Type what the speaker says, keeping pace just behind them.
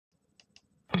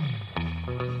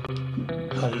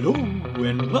Hello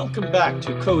and welcome back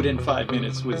to Code in 5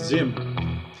 Minutes with ZIM.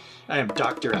 I am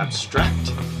Dr.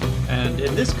 Abstract, and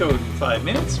in this Code in 5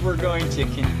 Minutes we're going to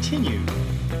continue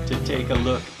to take a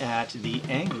look at the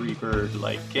Angry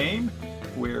Bird-like game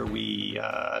where we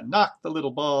knock the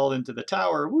little ball into the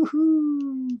tower.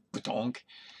 Woohoo! Ba-donk.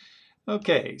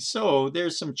 Okay, so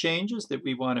there's some changes that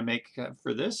we want to make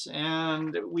for this,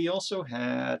 and we also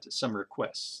had some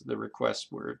requests. The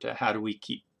requests were to how do we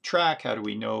keep track, how do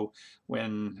we know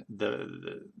when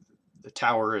the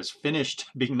tower is finished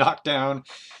being knocked down,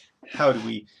 how do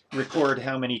we record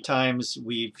how many times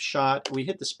we've shot. We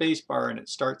hit the space bar and it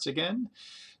starts again.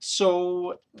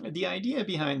 So the idea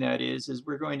behind that is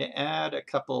we're going to add a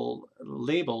couple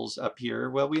labels up here.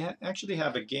 Well, we actually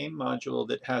have a game module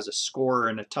that has a score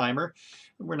and a timer.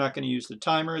 We're not going to use the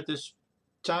timer at this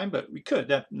time, but we could.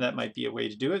 That might be a way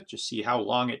to do it. Just see how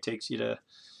long it takes you to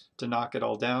knock it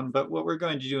all down. But what we're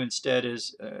going to do instead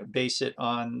is base it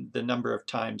on the number of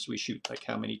times we shoot, like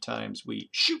how many times we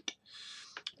shoot,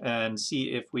 and see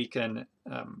if we can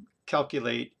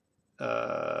calculate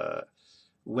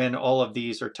when all of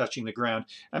these are touching the ground.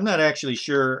 I'm not actually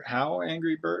sure how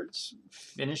Angry Birds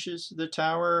finishes the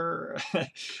tower,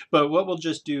 but what we'll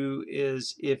just do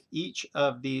is if each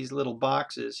of these little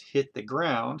boxes hit the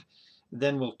ground,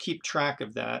 then we'll keep track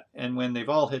of that, and when they've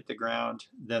all hit the ground,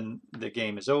 then the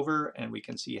game is over and we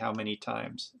can see how many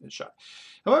times it's shot.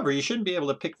 However, you shouldn't be able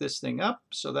to pick this thing up,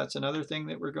 so that's another thing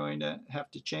that we're going to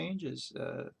have to change is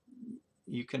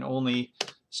you can only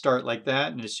start like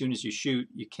that, and as soon as you shoot,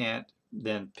 you can't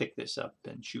then pick this up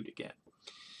and shoot again.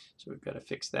 So we've got to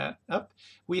fix that up.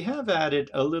 We have added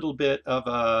a little bit of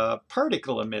a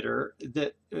particle emitter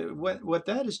that what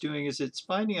that is doing is it's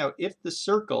finding out if the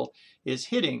circle is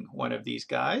hitting one of these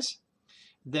guys,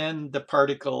 then the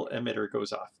particle emitter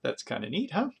goes off. That's kind of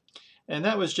neat, huh? And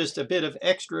that was just a bit of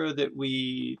extra that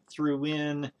we threw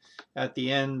in at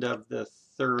the end of the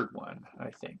third one,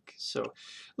 I think. So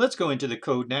let's go into the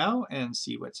code now and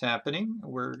see what's happening.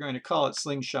 We're going to call it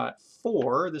SlingShot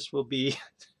 4. This will be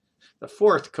the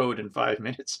fourth code in 5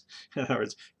 minutes. In other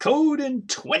words, code in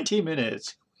 20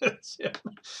 minutes.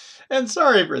 And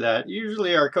sorry for that.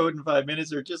 Usually our code in 5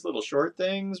 minutes are just little short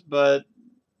things, but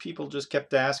people just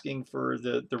kept asking for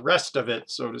the rest of it,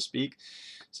 so to speak.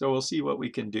 So we'll see what we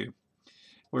can do.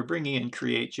 We're bringing in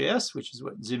Create.js, which is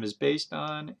what ZIM is based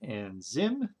on, and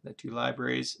ZIM, the two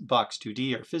libraries.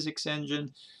 Box2D, our physics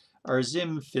engine. Our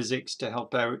ZIM physics to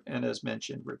help out, and as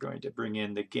mentioned, we're going to bring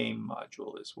in the game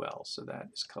module as well. So that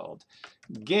is called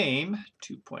Game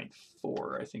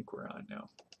 2.4, I think we're on now.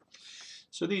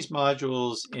 So these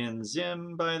modules in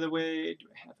ZIM, by the way, do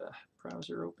I have a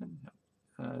browser open?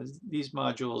 No. These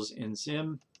modules in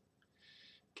ZIM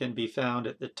can be found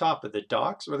at the top of the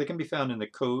docs, or they can be found in the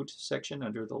code section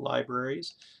under the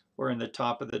libraries, or in the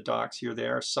top of the docs. Here they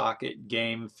are: socket,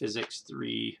 game, physics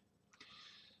 3,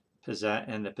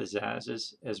 and the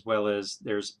pizzazzes, as well as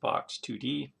there's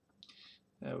Box2D.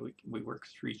 We work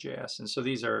 3JS, and so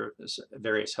these are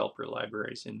various helper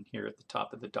libraries in here at the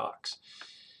top of the docs.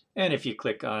 And if you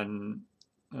click on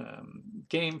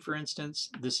game, for instance,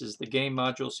 this is the game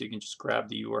module, so you can just grab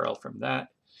the URL from that.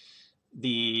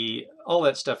 All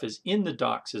that stuff is in the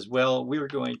docs as well. We're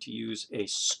going to use a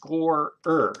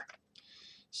scorer.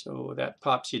 So that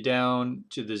pops you down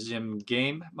to the ZIM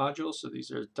game module. So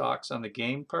these are docs on the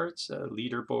game parts,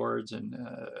 leaderboards and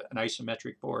an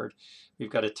isometric board.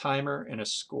 We've got a timer and a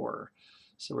scorer.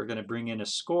 So we're going to bring in a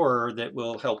scorer that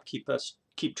will help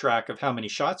keep track of how many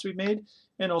shots we've made,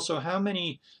 and also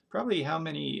probably how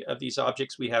many of these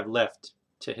objects we have left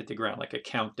to hit the ground, like a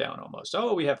countdown almost.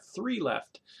 Oh, we have 3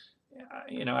 left.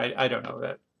 You know, I don't know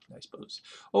that, I suppose.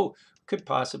 Oh, could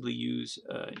possibly use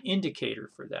an indicator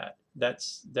for that.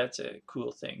 That's a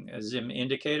cool thing. A ZIM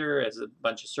indicator has a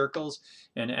bunch of circles,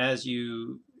 and as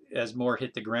more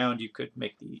hit the ground, you could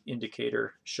make the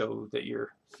indicator show that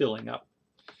you're filling up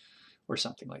or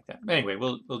something like that. Anyway,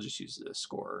 we'll just use the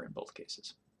scorer in both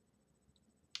cases.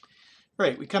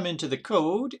 Right, we come into the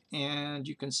code, and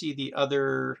you can see the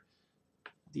other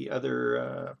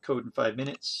code in 5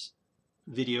 minutes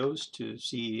videos to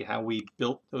see how we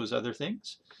built those other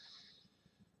things.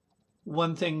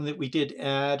 One thing that we did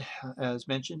add, as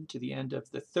mentioned, to the end of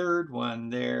the third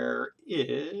one, there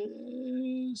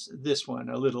is this one,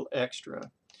 a little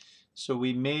extra. So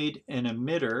we made an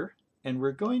emitter, and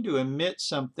we're going to emit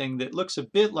something that looks a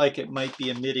bit like it might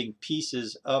be emitting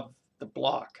pieces of the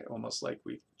block, almost like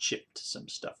we've chipped some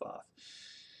stuff off.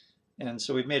 And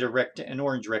so we've made an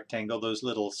orange rectangle. Those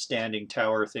little standing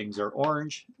tower things are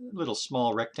orange, little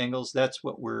small rectangles. That's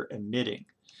what we're emitting.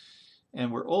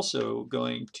 And we're also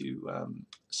going to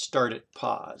start it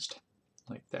paused,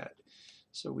 like that.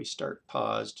 So we start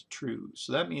paused true.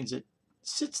 So that means it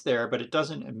sits there, but it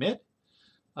doesn't emit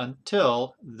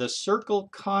until the circle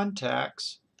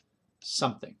contacts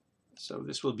something. So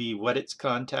this will be what it's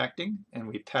contacting, and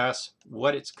we pass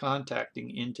what it's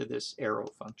contacting into this arrow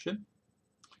function.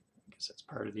 I guess that's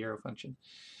part of the arrow function.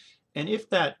 And if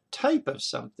that type of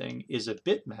something is a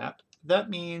bitmap, that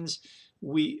means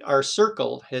our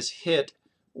circle has hit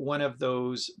one of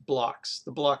those blocks.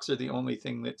 The blocks are the only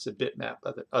thing that's a bitmap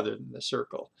other than the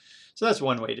circle. So that's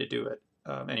one way to do it.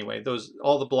 Anyway,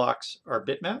 all the blocks are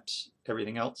bitmaps.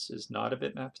 Everything else is not a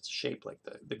bitmap. It's a shape like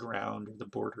the ground or the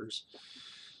borders.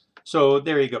 So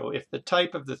there you go. If the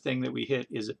type of the thing that we hit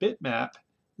is a bitmap,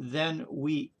 then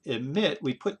we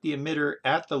put the emitter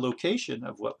at the location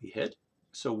of what we hit.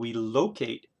 So we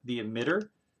locate the emitter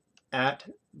at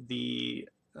the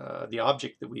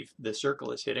object that the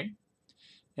circle is hitting,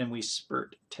 and we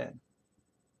spurt 10.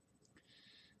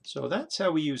 So that's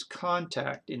how we use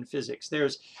contact in physics.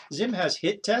 ZIM has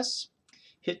hit tests.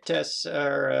 Hit tests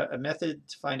are a method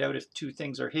to find out if two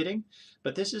things are hitting,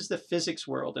 but this is the physics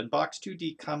world, and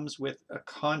Box2D comes with a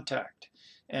contact,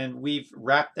 and we've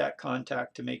wrapped that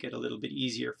contact to make it a little bit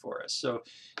easier for us. So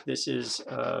this is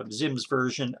ZIM's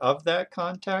version of that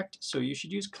contact, so you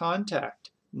should use contact,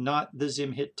 not the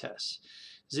ZIM hit tests.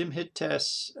 ZIM hit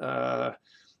tests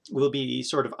will be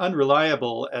sort of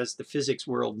unreliable as the physics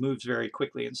world moves very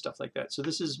quickly and stuff like that. So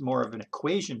this is more of an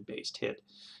equation-based hit,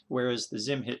 whereas the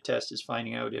ZIM hit test is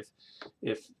finding out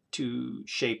if two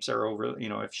shapes are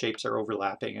if shapes are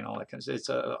overlapping and all that kind of stuff. It's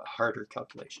a harder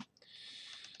calculation.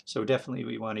 So definitely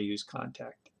we want to use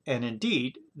contact. And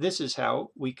indeed, this is how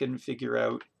we can figure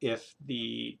out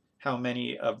how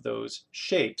many of those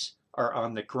shapes are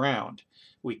on the ground.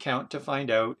 We count to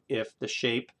find out if the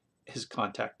shape has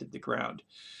contacted the ground.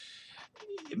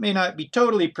 It may not be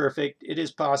totally perfect. It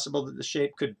is possible that the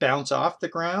shape could bounce off the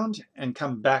ground and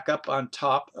come back up on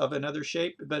top of another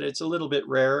shape, but it's a little bit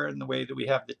rarer in the way that we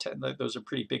have those are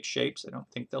pretty big shapes. I don't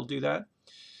think they'll do that.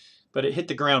 But it hit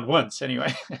the ground once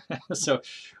anyway. So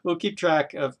we'll keep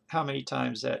track of how many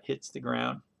times that hits the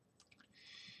ground.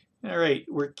 All right,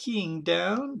 we're keying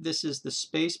down. This is the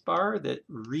space bar that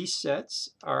resets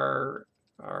our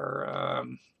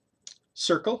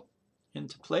circle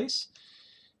into place.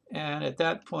 And at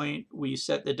that point, we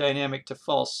set the dynamic to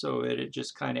false so that it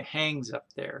just kind of hangs up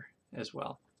there as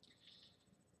well.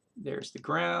 There's the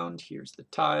ground, here's the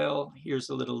tile, here's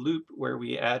a little loop where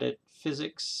we added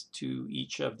physics to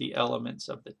each of the elements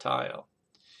of the tile.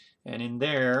 And in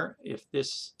there, if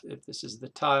this is the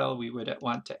tile, we would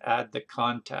want to add the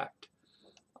contact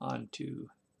onto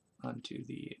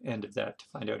the end of that to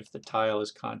find out if the tile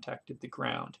has contacted the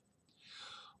ground.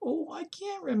 Oh, I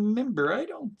can't remember. I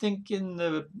don't think in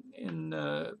the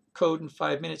code in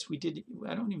 5 minutes we did.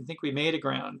 I don't even think we made a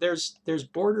ground. There's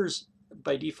borders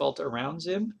by default around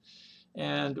ZIM,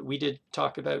 and we did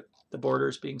talk about the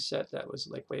borders being set. That was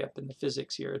like way up in the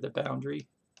physics here, the boundary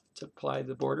to apply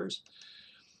the borders.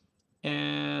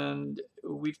 And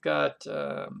we've got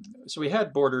so we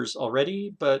had borders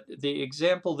already, but the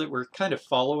example that we're kind of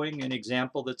following, an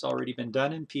example that's already been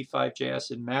done in P5JS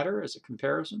in Matter as a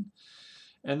comparison.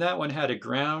 And that one had a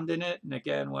ground in it. And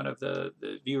again, one of the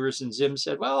viewers in ZIM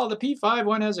said, well, the P5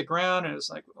 one has a ground. And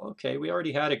it's like, okay, we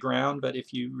already had a ground. But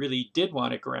if you really did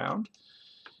want a ground,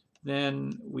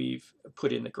 then we've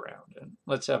put in the ground. And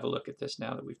let's have a look at this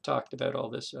now that we've talked about all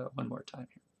this one more time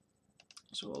here.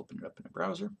 So we'll open it up in a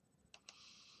browser.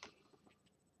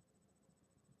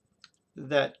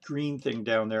 That green thing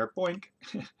down there, boink,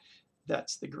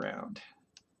 that's the ground.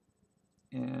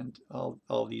 And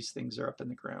all these things are up in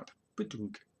the ground.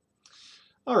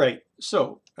 All right,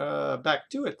 so back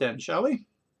to it then, shall we?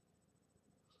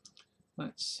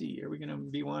 Let's see, are we going to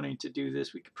be wanting to do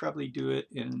this? We could probably do it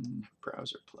in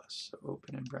Browser Plus. So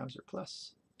open in Browser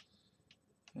Plus.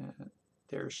 And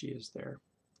there she is there.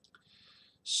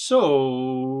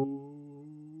 So,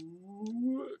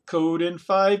 code in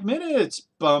 5 minutes.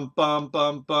 Bum, bum,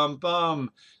 bum, bum, bum.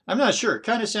 I'm not sure. It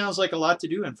kind of sounds like a lot to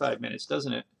do in 5 minutes,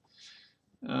 doesn't it?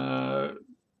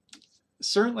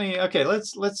 Certainly, okay,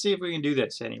 let's see if we can do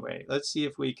this anyway. Let's see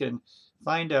if we can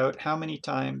find out how many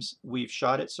times we've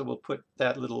shot it. So we'll put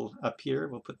that little up here.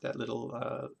 We'll put that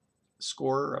little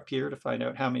score up here to find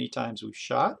out how many times we've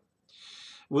shot.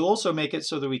 We'll also make it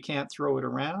so that we can't throw it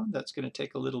around. That's going to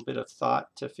take a little bit of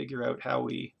thought to figure out how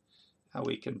we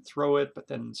can throw it, but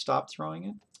then stop throwing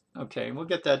it. Okay, and we'll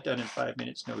get that done in 5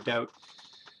 minutes, no doubt.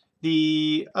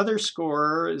 The other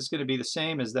score is going to be the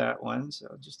same as that one,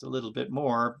 so just a little bit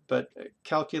more, but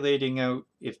calculating out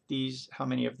if how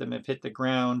many of them have hit the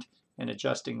ground and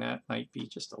adjusting that might be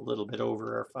just a little bit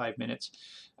over our 5 minutes.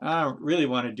 I don't really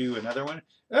want to do another one.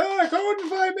 Code in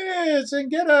 5 minutes and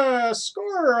get a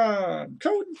score on.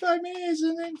 Code in 5 minutes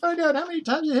and then find out how many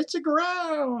times it hits the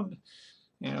ground.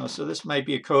 You know, so this might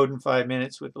be a code in 5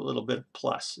 minutes with a little bit of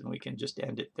plus, and we can just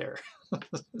end it there.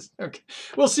 Okay,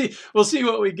 we'll see. We'll see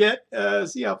what we get.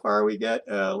 See how far we get.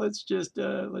 Let's just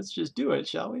do it,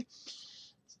 shall we?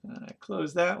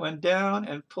 Close that one down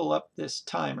and pull up this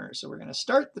timer. So we're going to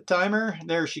start the timer.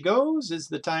 There she goes. Is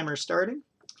the timer starting?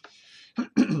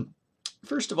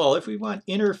 First of all, if we want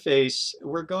interface,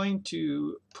 we're going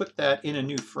to put that in a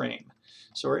new frame.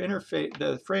 So our interface,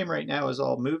 the frame right now is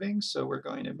all moving. So we're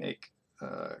going to make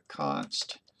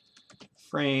const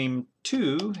frame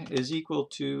 2 is equal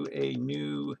to a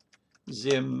new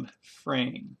ZIM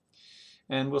frame.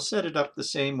 And we'll set it up the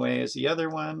same way as the other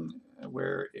one,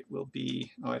 where it will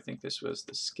be, oh, I think this was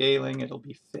the scaling, it'll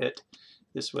be fit.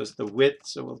 This was the width,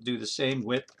 so we'll do the same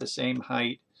width, the same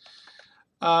height.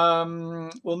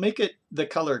 We'll make it the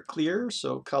color clear,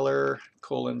 so color :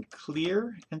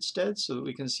 clear instead, so that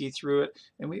we can see through it.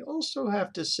 And we also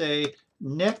have to say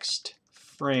next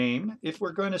frame, if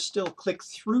we're going to still click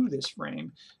through this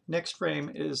frame. Next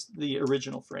frame is the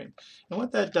original frame. And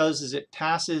what that does is it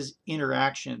passes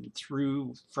interaction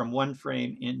through from one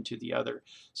frame into the other.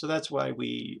 So that's why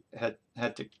we had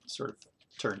to sort of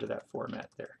turn to that format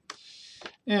there.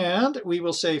 And we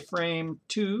will say frame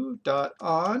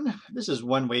 2.on. This is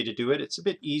one way to do it. It's a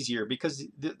bit easier because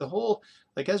the whole,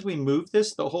 like as we move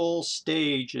this, the whole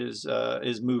stage is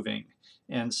moving.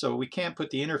 And so we can't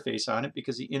put the interface on it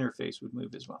because the interface would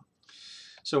move as well.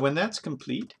 So when that's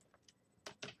complete,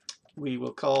 we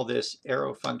will call this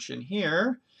arrow function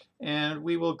here, and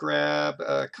we will grab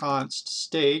a const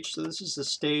stage. So this is the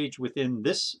stage within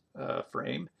this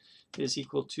frame is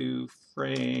equal to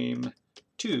frame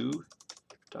 2.stage.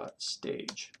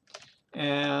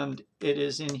 And it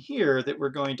is in here that we're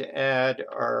going to add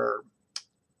our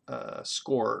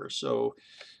score. So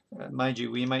mind you,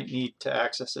 we might need to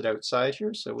access it outside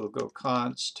here, so we'll go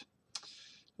const,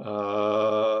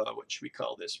 what should we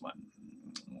call this one?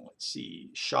 Let's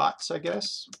see, shots, I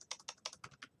guess.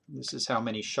 This is how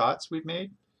many shots we've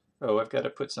made. Oh, I've got to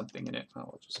put something in it.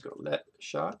 I'll just go let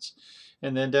shots.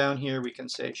 And then down here we can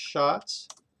say shots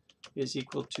is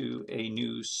equal to a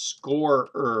new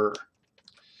scorer.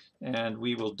 And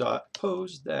we will dot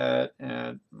pose that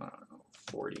at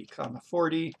 40,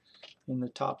 40 in the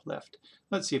top left.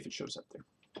 Let's see if it shows up there.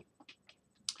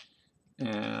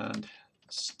 And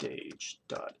stage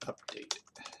dot update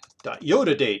dot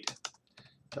Yoda date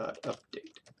dot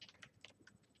update.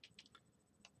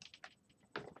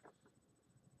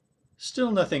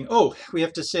 Still nothing. Oh, we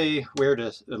have to say where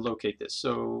to locate this.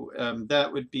 So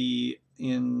that would be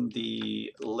in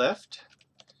the left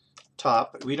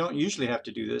top. We don't usually have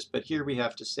to do this, but here we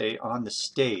have to say on the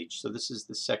stage. So this is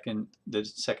the second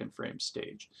frame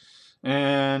stage.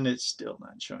 And it's still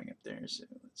not showing up there. So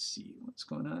let's see what's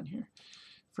going on here.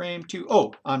 Frame 2,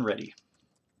 oh, on ready.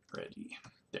 Ready.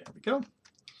 There we go.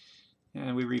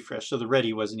 And we refresh. So the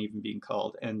ready wasn't even being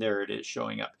called, and there it is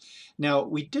showing up. Now,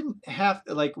 we didn't have,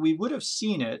 like, we would have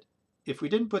seen it. If we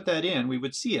didn't put that in, we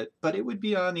would see it, but it would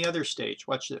be on the other stage.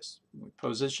 Watch this. We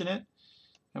position it,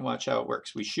 and watch how it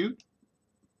works. We shoot.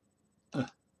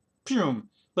 Boom.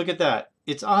 Look at that.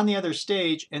 It's on the other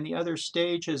stage, and the other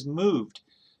stage has moved.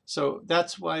 So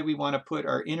that's why we want to put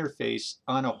our interface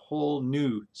on a whole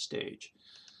new stage.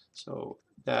 So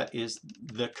that is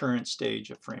the current stage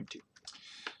of frame 2.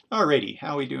 Alrighty,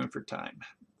 how are we doing for time?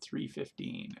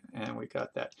 3:15, and we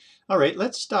got that. All right,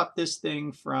 let's stop this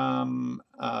thing from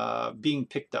being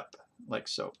picked up like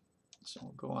so. So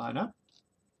we'll go on up,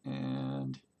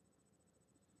 and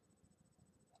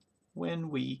when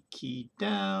we key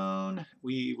down,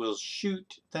 we will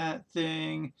shoot that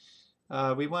thing.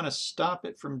 We want to stop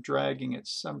it from dragging at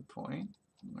some point.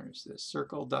 Where's this?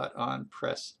 Circle.on,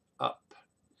 press up.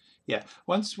 Yeah,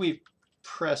 once we've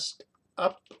pressed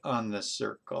up on the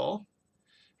circle,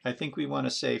 I think we want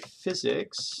to say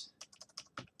physics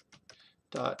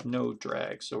dot no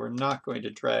drag. So we're not going to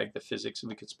drag the physics, and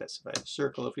we could specify the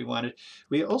circle if we wanted.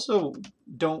 We also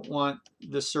don't want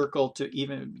the circle to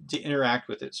interact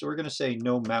with it. So we're going to say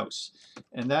no mouse,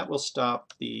 and that will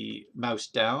stop the mouse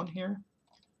down here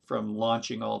from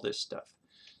launching all this stuff.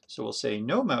 So we'll say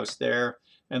no mouse there.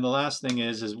 And the last thing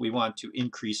is we want to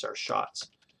increase our shots.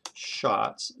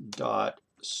 Shots dot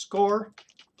score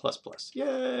plus plus.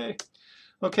 Yay!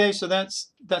 Okay, so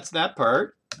that's that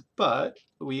part. But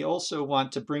we also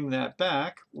want to bring that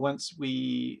back once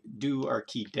we do our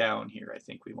key down here. I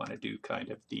think we want to do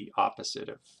kind of the opposite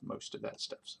of most of that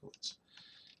stuff. So let's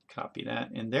copy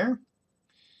that in there.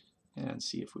 and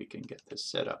see if we can get this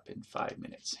set up in 5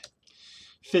 minutes.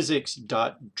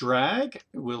 Physics.drag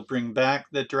will bring back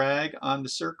the drag on the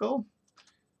circle.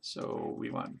 So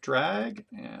we want drag,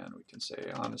 and we can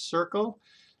say on a circle.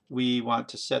 We want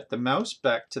to set the mouse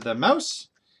back to the mouse,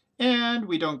 and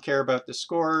we don't care about the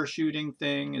score shooting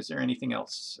thing. Is there anything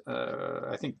else?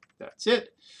 I think that's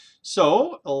it.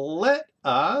 So let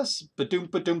us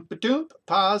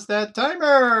pause that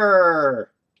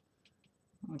timer.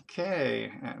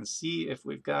 Okay, and see if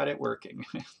we've got it working.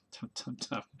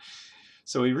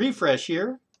 So we refresh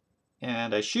here,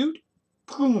 and I shoot.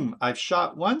 Boom! I've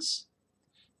shot once.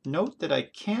 Note that I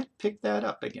can't pick that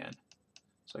up again.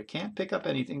 So I can't pick up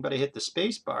anything, but I hit the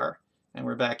space bar, and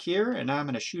we're back here, and now I'm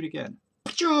going to shoot again.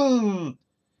 Boom!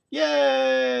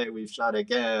 Yay! We've shot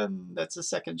again. That's the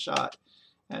second shot.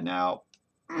 And now,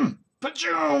 boom!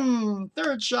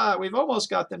 Third shot. We've almost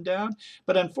got them down,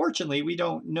 but unfortunately, we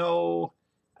don't know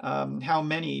how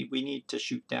many we need to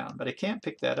shoot down. But I can't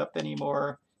pick that up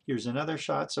anymore. Here's another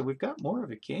shot. So we've got more of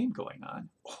a game going on.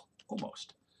 Oh,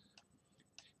 almost.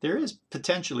 There is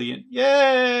potentially,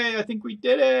 yay, I think we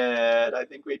did it. I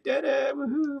think we did it.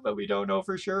 Woohoo. But we don't know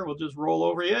for sure. We'll just roll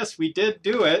over. Yes, we did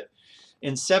do it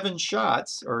in 7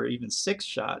 shots or even 6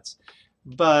 shots.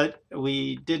 But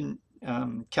we didn't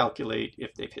calculate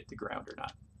if they've hit the ground or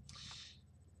not.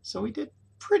 So we did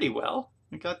pretty well.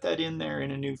 We got that in there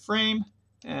in a new frame.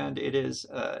 And it is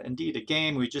indeed a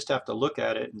game. We just have to look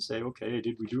at it and say, okay,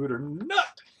 did we do it or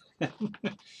not?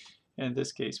 In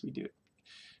this case, we do it.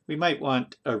 We might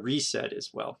want a reset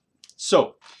as well.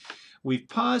 So we've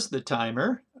paused the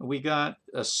timer. We got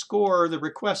a score. The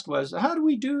request was, how do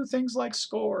we do things like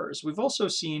scores? We've also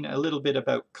seen a little bit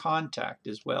about contact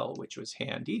as well, which was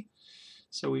handy.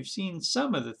 So we've seen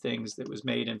some of the things that was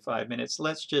made in 5 minutes.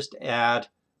 Let's just add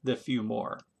the few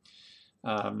more.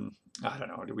 I don't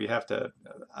know, do we have to,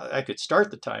 I could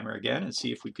start the timer again and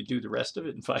see if we could do the rest of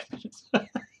it in 5 minutes.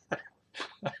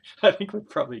 I think we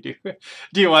probably do.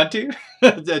 Do you want to?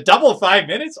 Double 5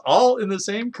 minutes? All in the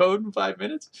same code in 5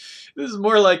 minutes? This is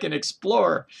more like an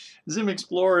Explorer. Zim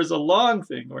Explorer is a long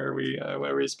thing where we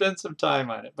spend some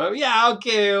time on it. But yeah,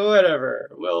 okay,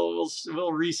 whatever.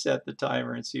 We'll reset the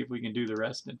timer and see if we can do the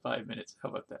rest in 5 minutes. How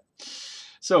about that?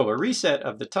 So a reset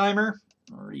of the timer.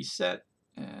 Reset.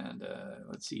 And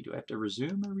let's see, do I have to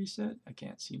resume or reset? I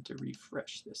can't seem to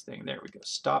refresh this thing. There we go.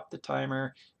 Stop the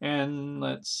timer and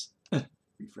let's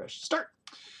refresh. Start.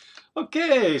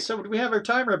 Okay, so do we have our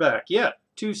timer back? Yeah,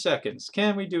 2 seconds.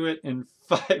 Can we do it in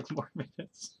 5 more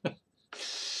minutes?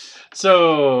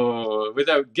 So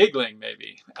without giggling,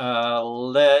 maybe.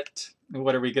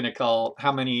 What are we going to call,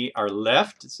 how many are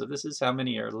left? So this is how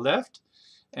many are left.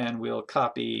 And we'll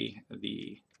copy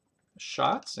the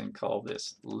shots and call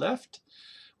this left.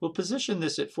 We'll position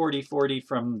this at 40-40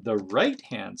 from the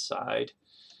right-hand side.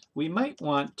 We might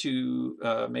want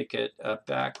to make it a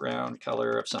background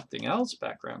color of something else,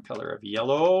 background color of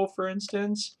yellow, for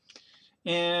instance.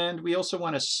 And we also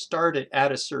want to start it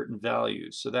at a certain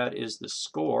value. So that is the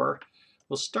score.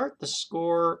 We'll start the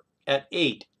score at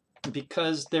 8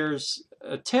 because there's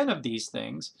 10 of these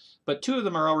things, but 2 of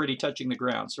them are already touching the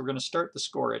ground. So we're going to start the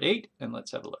score at 8, and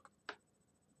let's have a look.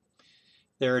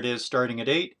 There it is, starting at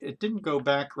 8. It didn't go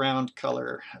background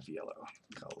color of yellow.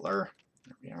 Color,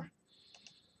 there we are.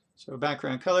 So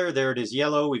background color, there it is,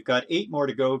 yellow. We've got 8 more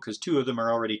to go because 2 of them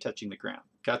are already touching the ground.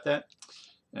 Got that?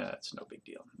 That's no big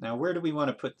deal. Now where do we want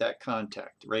to put that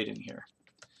contact? Right in here.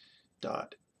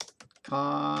 Dot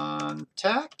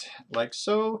contact, like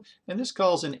so. And this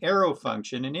calls an arrow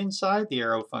function. And inside the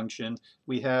arrow function,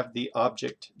 we have the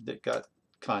object that got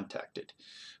contacted.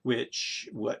 Which,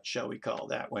 what shall we call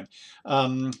that one?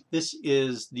 This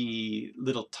is the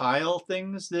little tile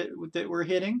things that we're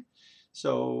hitting.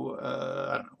 So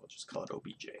I don't know, we'll just call it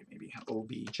OBJ, maybe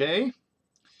OBJ.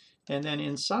 And then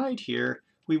inside here,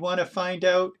 we want to find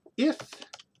out if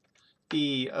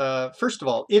the, first of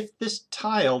all, if this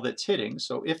tile that's hitting,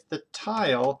 so if the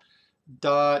tile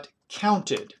dot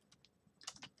counted,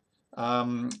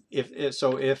 if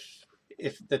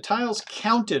the tile's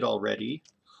counted already,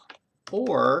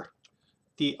 or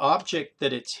the object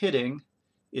that it's hitting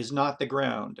is not the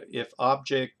ground. If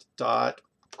object dot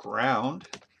ground,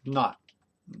 not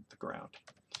the ground.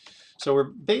 So we're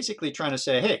basically trying to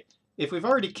say, hey, if we've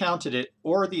already counted it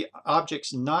or the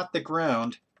object's not the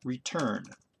ground, return.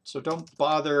 So don't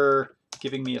bother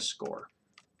giving me a score.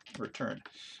 Return.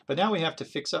 But now we have to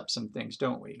fix up some things,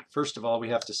 don't we? First of all, we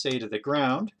have to say to the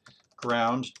ground,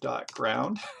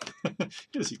 ground.ground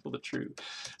is equal to true.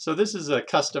 So this is a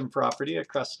custom property, a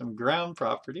custom ground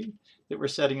property that we're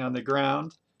setting on the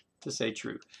ground to say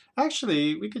true.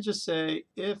 Actually, we could just say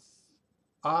if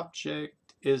object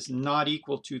is not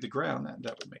equal to the ground.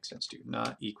 That would make sense too.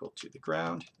 Not equal to the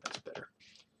ground. That's better.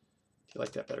 Do you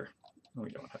like that better?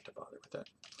 We don't have to bother with that.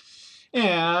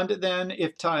 And then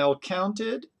if tile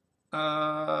counted,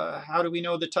 how do we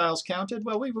know the tile's counted?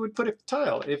 Well, we would put a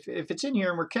tile. If it's in here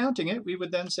and we're counting it, we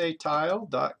would then say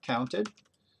tile.counted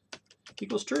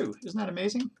equals true. Isn't that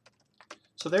amazing?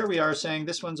 So there we are saying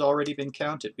this one's already been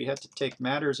counted. We had to take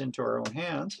matters into our own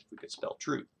hands. If we could spell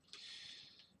true.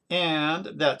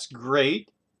 And that's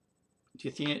great. Do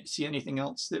you see anything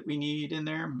else that we need in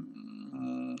there?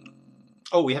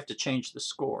 Oh, we have to change the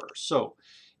score. So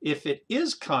if it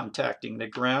is contacting the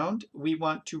ground, we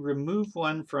want to remove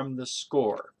one from the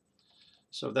score.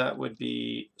 So that would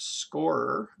be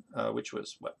scorer, which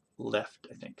was what? Left,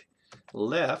 I think.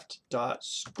 Left dot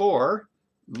score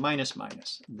minus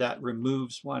minus. That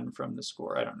removes one from the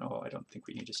score. I don't know. I don't think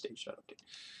we need a stage dot update.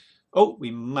 Oh,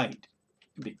 we might,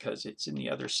 because it's in the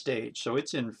other stage. So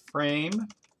it's in frame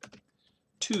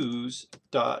 2's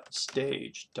dot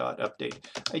stage dot update.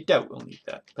 I doubt we'll need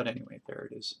that, but anyway, there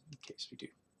it is in case we do.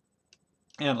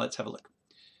 And let's have a look.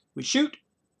 We shoot.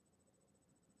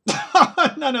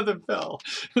 None of them fell.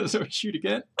 So we shoot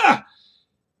again. Ah!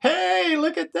 Hey,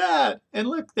 look at that. And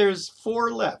look, there's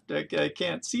 4 left. I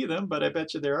can't see them, but I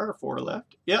bet you there are 4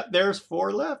 left. Yeah, there's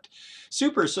 4 left.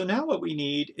 Super. So now what we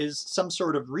need is some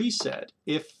sort of reset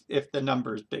if the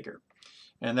number is bigger.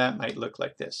 And that might look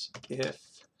like this.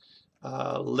 If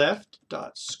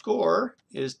left.score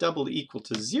is double equal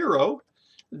to 0,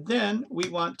 then we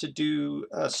want to do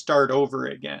start over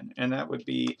again. And that would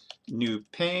be new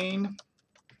pane.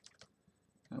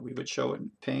 We would show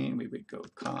in pane, we would go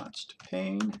const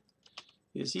pane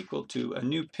is equal to a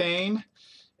new pane.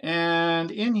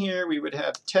 And in here we would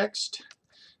have text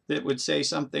that would say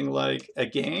something like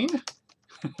again.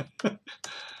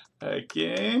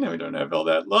 Again, and we don't have all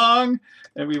that long.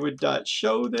 And we would dot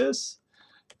show this.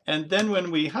 And then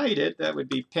when we hide it, that would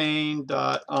be pane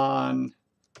dot on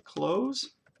close,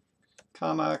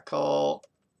 comma, call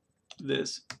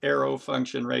this arrow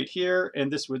function right here. And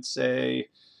this would say,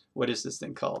 what is this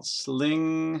thing called?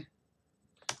 Sling,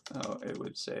 oh, it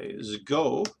would say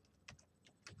go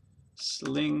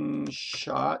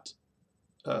SlingShot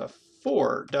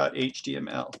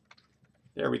 4.html.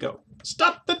 There we go.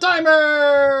 Stop the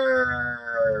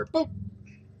timer! Boop.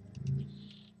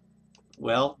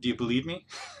 Well, do you believe me?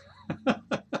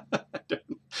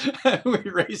 We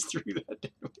raced through that,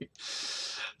 didn't we?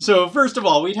 So first of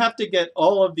all, we'd have to get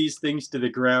all of these things to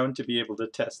the ground to be able to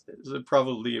test this.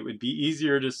 Probably it would be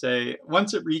easier to say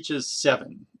once it reaches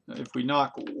 7, if we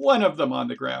knock one of them on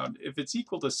the ground, if it's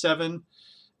equal to 7,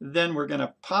 then we're going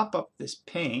to pop up this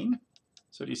pane.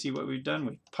 So do you see what we've done?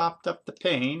 We popped up the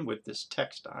pane with this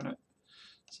text on it.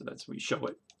 So that's we show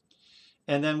it.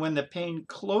 And then when the pane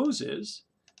closes,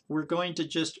 we're going to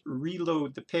just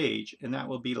reload the page, and that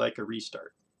will be like a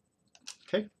restart.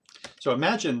 Okay? So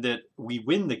imagine that we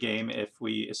win the game if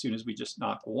we, as soon as we just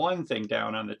knock one thing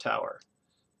down on the tower.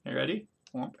 You ready?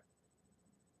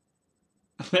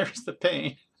 There's the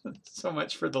pane. So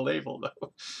much for the label,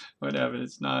 though. Whatever.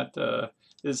 It's not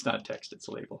text. It's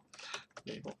a label.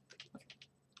 Label,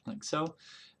 like so.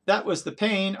 That was the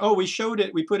pane. Oh, we showed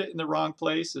it. We put it in the wrong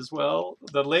place as well.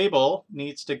 The label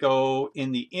needs to go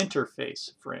in the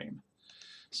interface frame.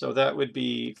 So that would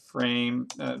be frame.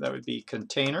 That would be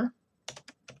container.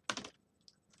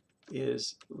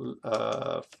 Is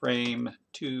frame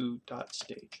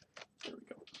 2.stage. There we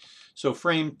go. So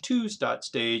frame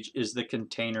 2's.stage is the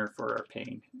container for our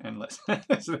pane. And let's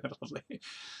isn't that lovely?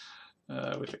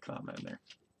 With a comma in there.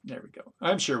 There we go.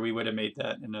 I'm sure we would have made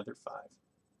that another 5.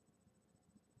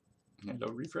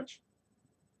 Hello, refresh.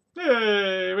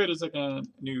 Hey, wait a second.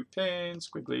 New pane,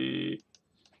 squiggly,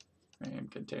 frame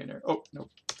container. Oh, no,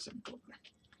 semicolon there.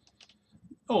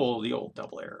 Oh, the old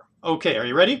double error. Okay, are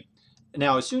you ready?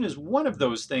 Now, as soon as one of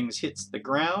those things hits the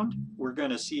ground, we're going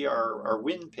to see our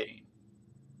win pane.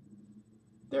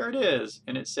 There it is.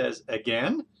 And it says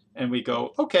again. And we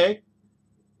go, okay.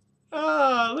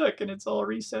 Ah, look, and it's all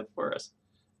reset for us.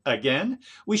 Again.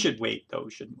 We should wait, though,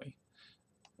 shouldn't we?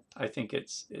 I think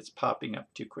it's popping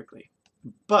up too quickly.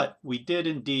 But we did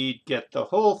indeed get the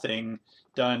whole thing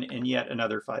done in yet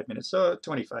another 5 minutes. So a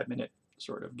 25-minute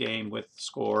sort of game with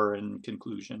score and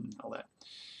conclusion and all that.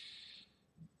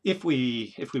 If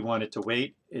we wanted to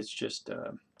wait, it's just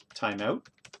timeout.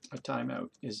 A timeout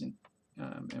isn't,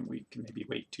 and we can maybe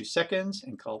wait 2 seconds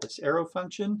and call this arrow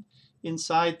function.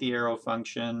 Inside the arrow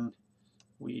function,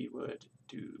 we would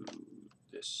do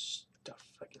this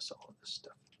stuff, I guess all of this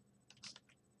stuff.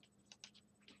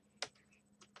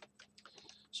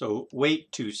 So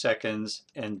wait 2 seconds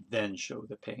and then show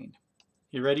the pane.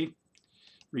 You ready?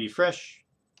 Refresh,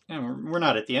 And we're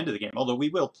not at the end of the game, although we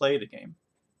will play the game.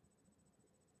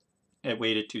 It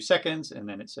waited 2 seconds, and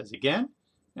then it says again,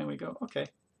 and we go, okay.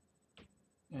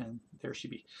 And there she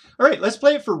be. All right, let's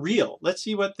play it for real. Let's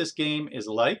see what this game is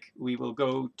like. We will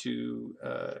go to,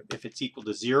 if it's equal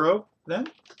to 0, then.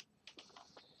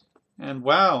 And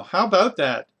wow, how about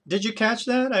that? Did you catch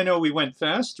that? I know we went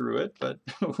fast through it, but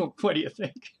what do you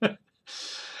think?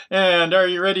 And are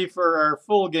you ready for our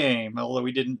full game? Although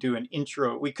we didn't do an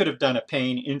intro. We could have done a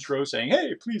paying intro saying,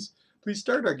 hey, please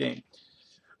start our game.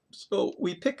 So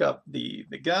we pick up the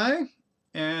guy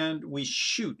and we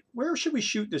shoot. Where should we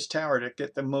shoot this tower to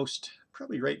get the most?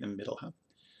 Probably right in the middle, huh?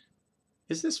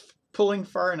 Is this pulling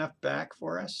far enough back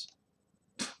for us?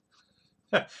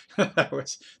 that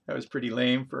was pretty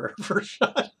lame for our first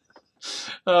shot.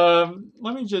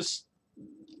 Let me just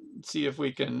see if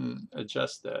we can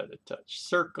adjust that a touch.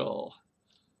 Circle.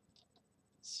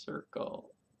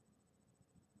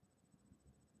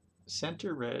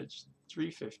 Center reg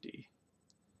 350.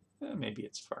 Maybe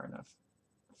it's far enough.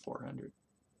 400.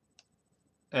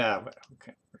 Well,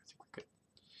 okay. I think we're good.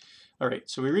 All right,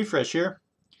 so we refresh here.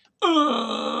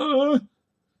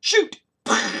 Shoot!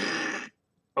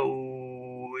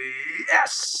 Oh,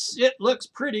 yes! It looks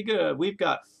pretty good. We've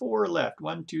got 4 left.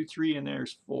 1, 2, 3, and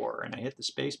there's 4. And I hit the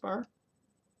space bar.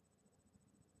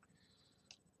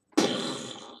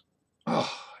 Oh,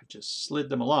 I just slid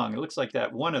them along. It looks like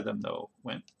that one of them, though,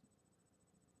 went.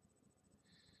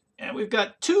 And we've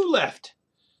got 2 left.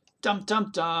 Dum,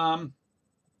 dum, dum.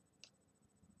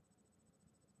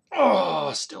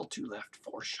 Oh, still 2 left.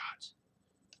 4 shots.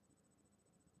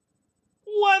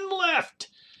 1 left.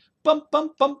 Bum,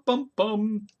 bum, bum, bum,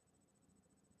 bum.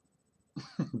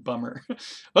 Bummer.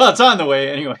 Well, it's on the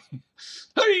way anyway.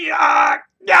 Yeah,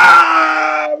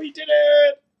 we did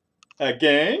it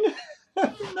again.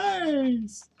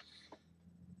 Nice.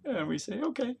 And we say,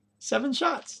 okay, 7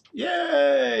 shots.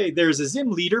 Yay! There's a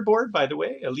ZIM leaderboard, by the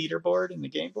way, a leaderboard in the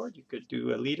game board. You could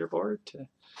do a leaderboard to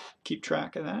keep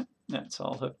track of that. That's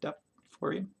all hooked up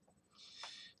for you.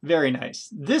 Very nice.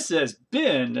 This has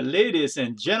been, ladies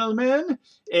and gentlemen,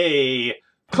 a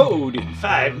code in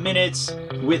 5 minutes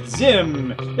with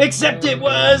ZIM, except it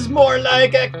was more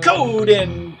like a code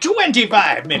in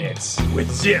 25 minutes with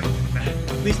ZIM.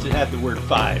 At least it had the word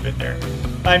 5 in there.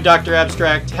 I'm Dr.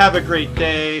 Abstract. Have a great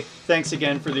day. Thanks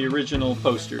again for the original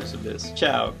posters of this.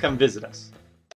 Ciao. Come visit us.